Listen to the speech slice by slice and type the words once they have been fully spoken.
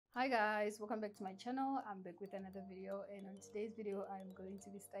Hi guys, welcome back to my channel. I'm back with another video, and on today's video I'm going to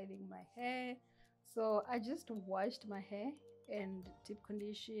be styling my hair. So I just washed my hair and deep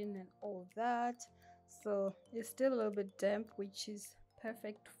condition and all that, so it's still a little bit damp, which is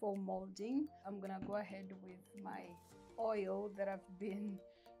perfect for molding. I'm gonna go ahead with my oil that I've been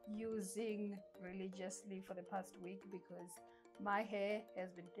using religiously for the past week because my hair has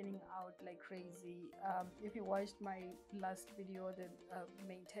been thinning out like crazy. If you watched my last video, the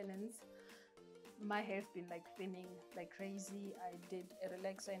maintenance, my hair's been like thinning like crazy. I did a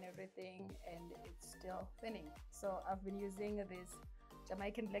relaxer and everything and it's still thinning, so I've been using this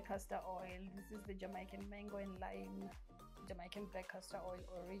Jamaican black castor oil. This is the Jamaican mango and lime Jamaican black castor oil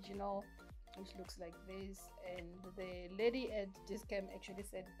original, which looks like this. And the lady at Discam actually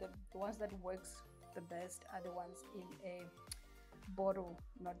said the ones that works the best are the ones in a bottle,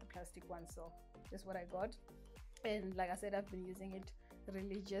 not the plastic one. So that's what I got, and like I said, I've been using it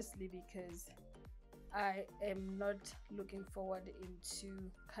religiously because I am not looking forward into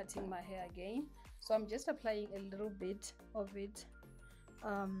cutting my hair again. So I'm just applying a little bit of it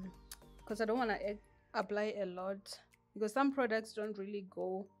because I don't want to apply a lot, because some products don't really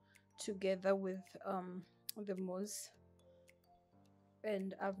go together with the mousse,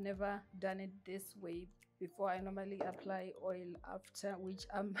 and I've never done it this way before. I normally apply oil after, which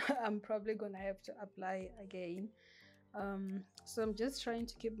I'm probably gonna have to apply again. So I'm just trying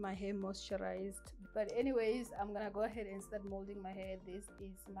to keep my hair moisturized. But anyways, I'm gonna go ahead and start molding my hair. This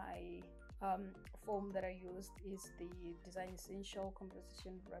is my foam that I used, is the Design Essential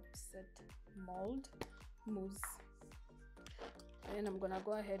Composition Wrap Set Mold Mousse, and I'm gonna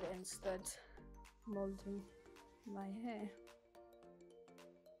go ahead and start molding my hair.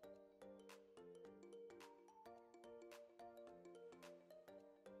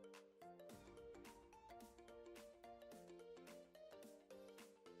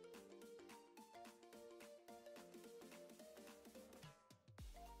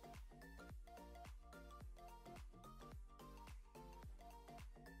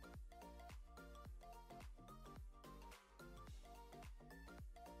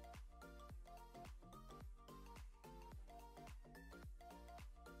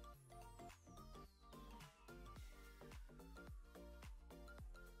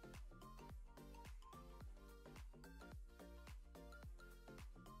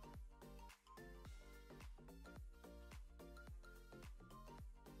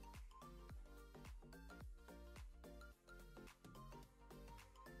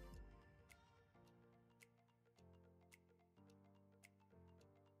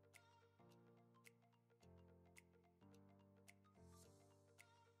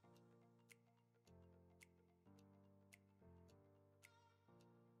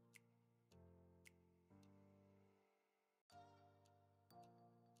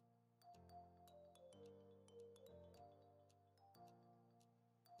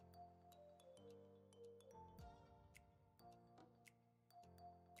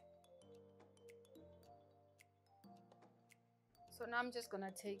 So now I'm just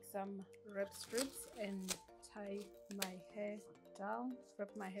gonna take some wrap strips and tie my hair down, wrap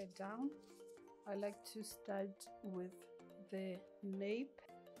my hair down. I like to start with the nape.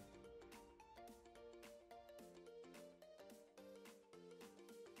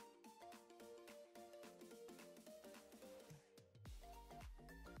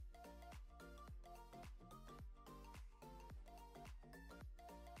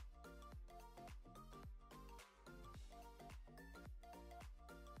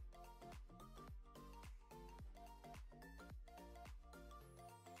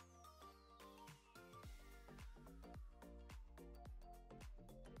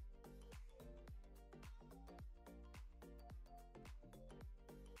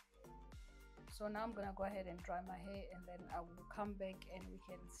 So now I'm gonna go ahead and dry my hair, and then I will come back and we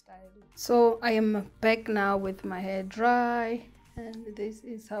can style it. So I am back now with my hair dry, and this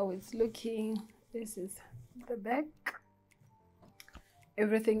is how it's looking. This is the back.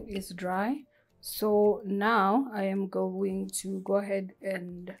 Everything is dry. So now I am going to go ahead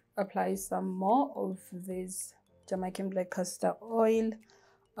and apply some more of this Jamaican black castor oil,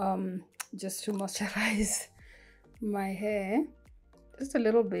 just to moisturize my hair. Just a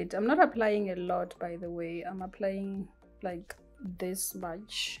little bit. I'm not applying a lot, by the way. I'm applying like this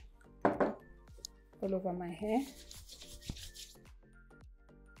much all over my hair.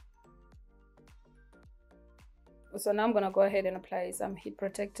 So now I'm gonna go ahead and apply some heat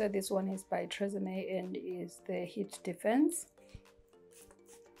protector. This one is by Tresemme and is the heat defense.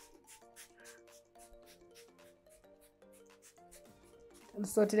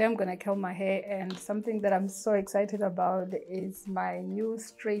 So today I'm gonna curl my hair, and something that I'm so excited about is my new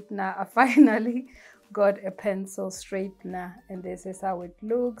straightener. I finally got a pencil straightener, and this is how it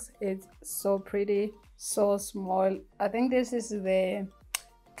looks. It's so pretty, so small. I think this is the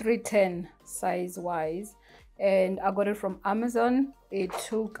 310 size wise, and I got it from Amazon. It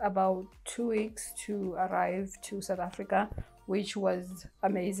took about 2 weeks to arrive to South Africa, which was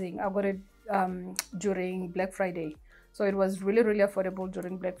amazing. I got it during Black Friday, so it was really affordable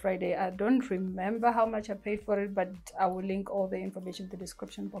during Black Friday. I don't remember how much I paid for it, but I will link all the information in the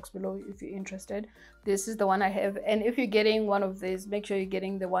description box below if you're interested. This is the one I have, and if you're getting one of these, make sure you're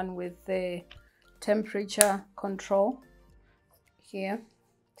getting the one with the temperature control here.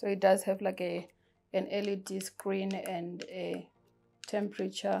 So it does have like an LED screen and a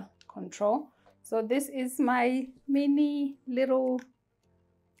temperature control. So this is my mini little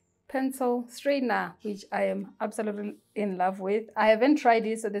pencil straightener, which I am absolutely in love with. I haven't tried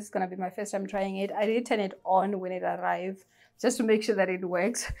it, so this is gonna be my first time trying it. I did turn it on when it arrived just to make sure that it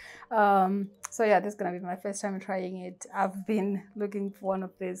works. So yeah, this is gonna be my first time trying it. I've been looking for one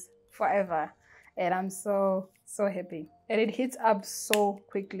of these forever, and I'm so happy, and it heats up so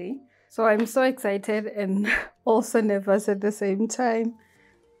quickly. So I'm so excited and also nervous at the same time.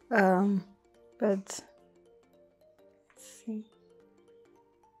 But let's see.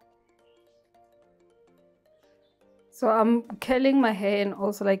 So I'm curling my hair and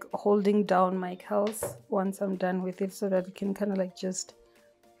also like holding down my curls once I'm done with it, so that it can kind of like just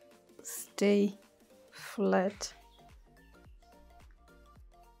stay flat.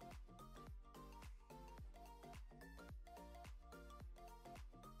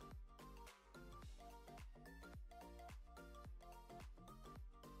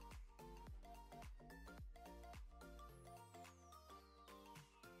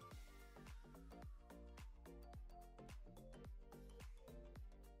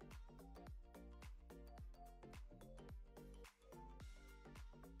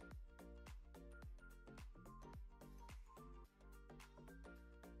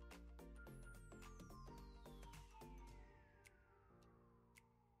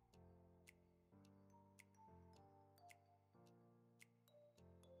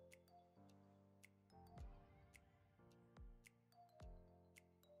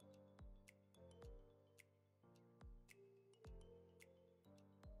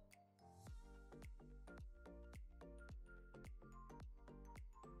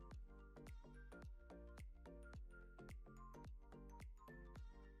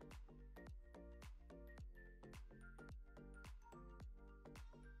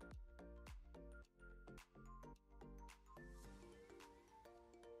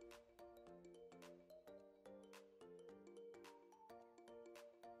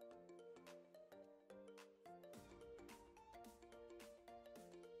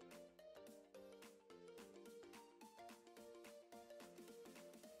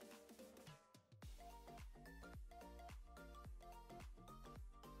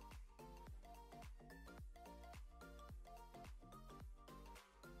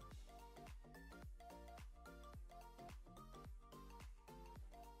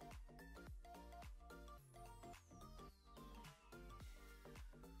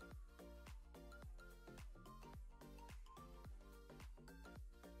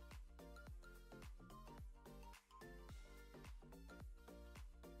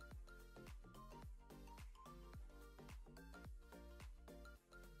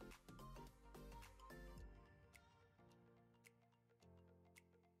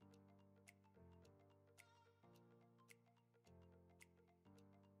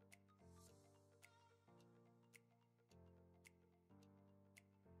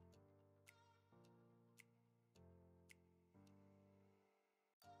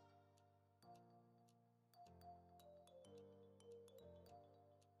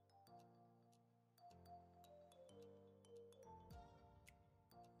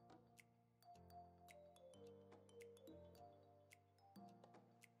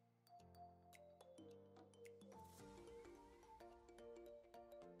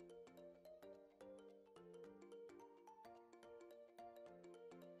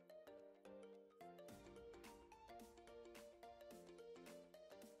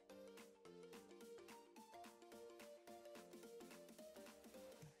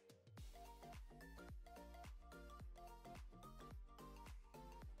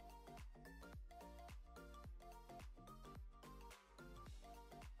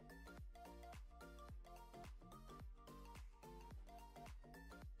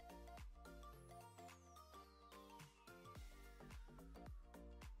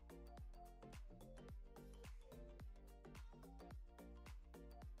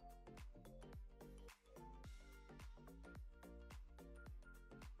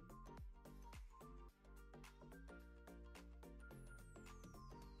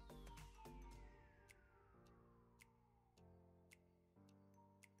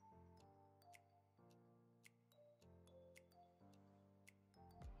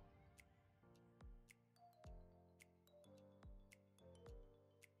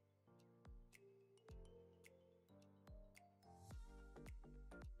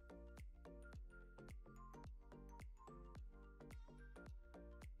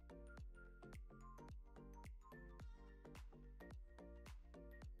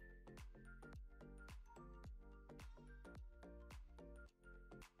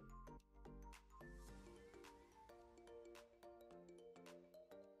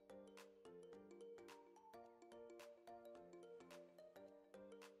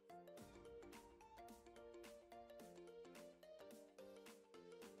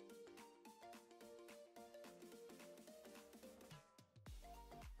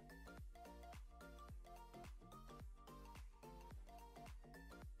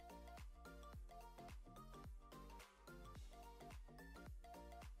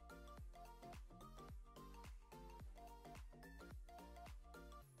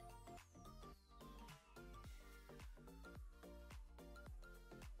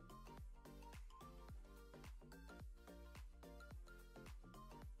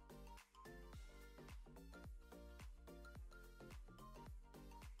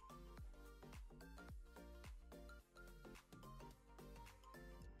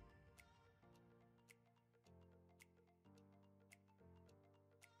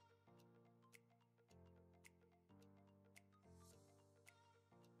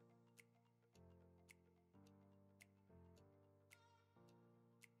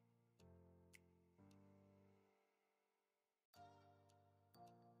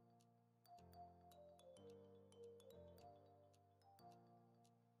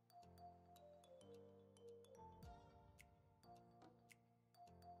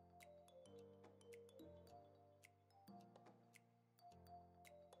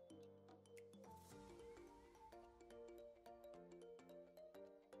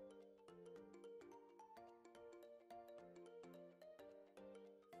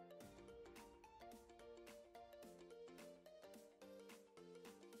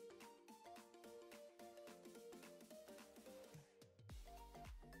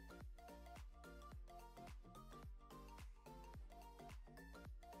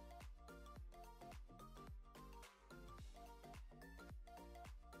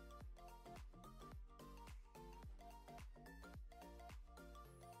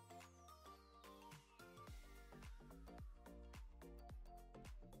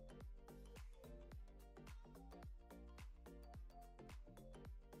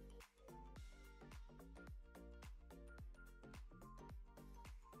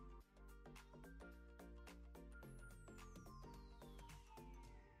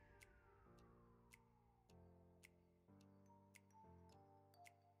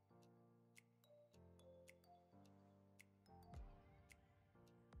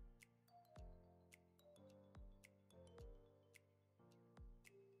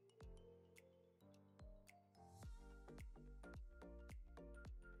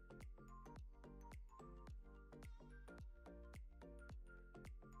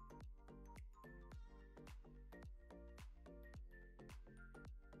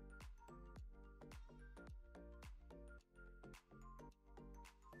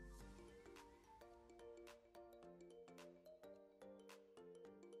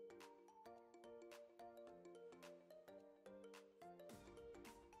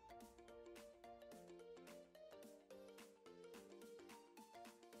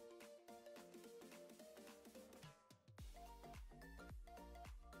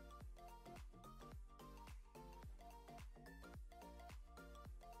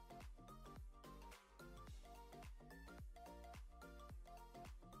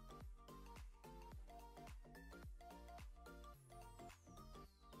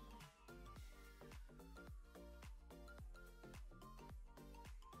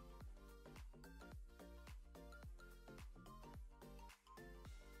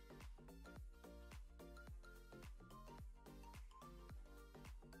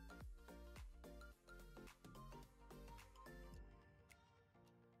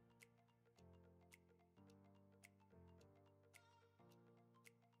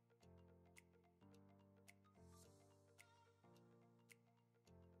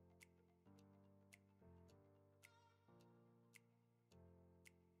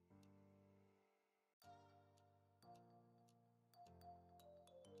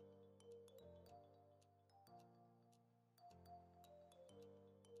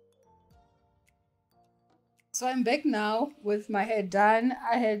 So I'm back now with my hair done.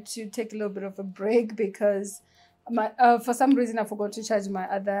 I had to take a little bit of a break because my for some reason I forgot to charge my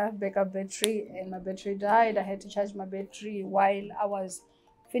other backup battery and my battery died. I had to charge my battery while I was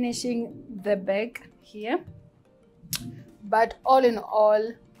finishing the back here. But all in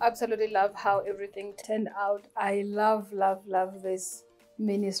all, absolutely love how everything turned out. I love this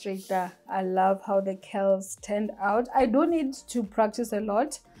mini straightener. I love how the curls turned out. I do need to practice a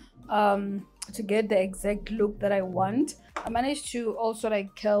lot to get the exact look that I want. I managed to also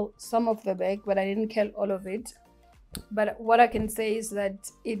like curl some of the back, but I didn't curl all of it. But what I can say is that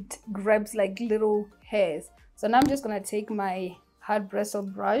it grabs like little hairs. So now I'm just gonna take my hard bristle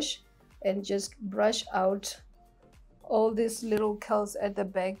brush and just brush out all these little curls at the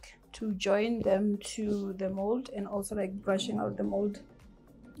back to join them to the mold, and also like brushing out the mold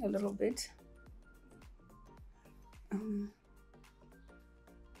a little bit.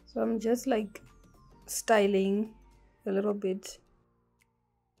 So I'm just like styling a little bit.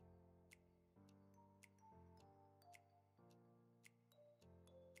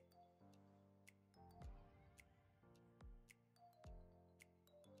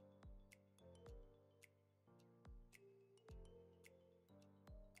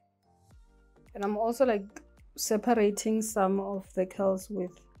 And I'm also like separating some of the curls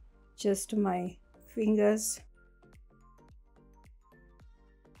with just my fingers.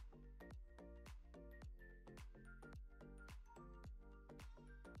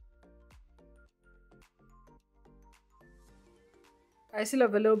 I still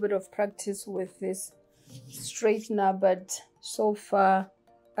have a little bit of practice with this straightener, but so far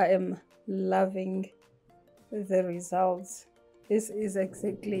I am loving the results. This is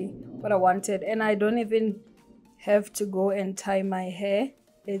exactly what I wanted, and I don't even have to go and tie my hair.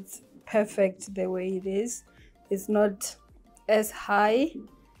 It's perfect the way it is. It's not as high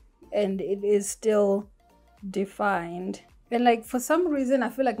and it is still defined. And like for some reason I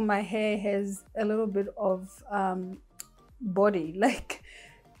feel like my hair has a little bit of body, like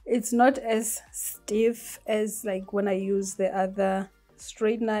it's not as stiff as like when I use the other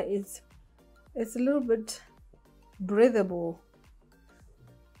straightener. It's a little bit breathable.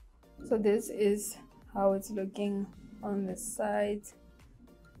 So this is how it's looking on the side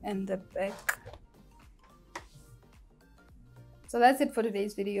and the back. So that's it for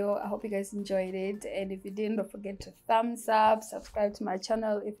today's video. I hope you guys enjoyed it, and if you didn't, don't forget to thumbs up, subscribe to my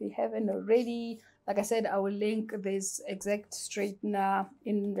channel if you haven't already. Like I said, I will link this exact straightener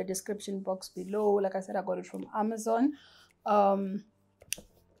in the description box below. Like I said, I got it from Amazon,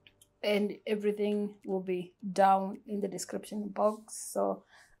 and everything will be down in the description box. So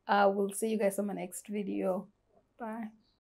I will see you guys on my next video. Bye.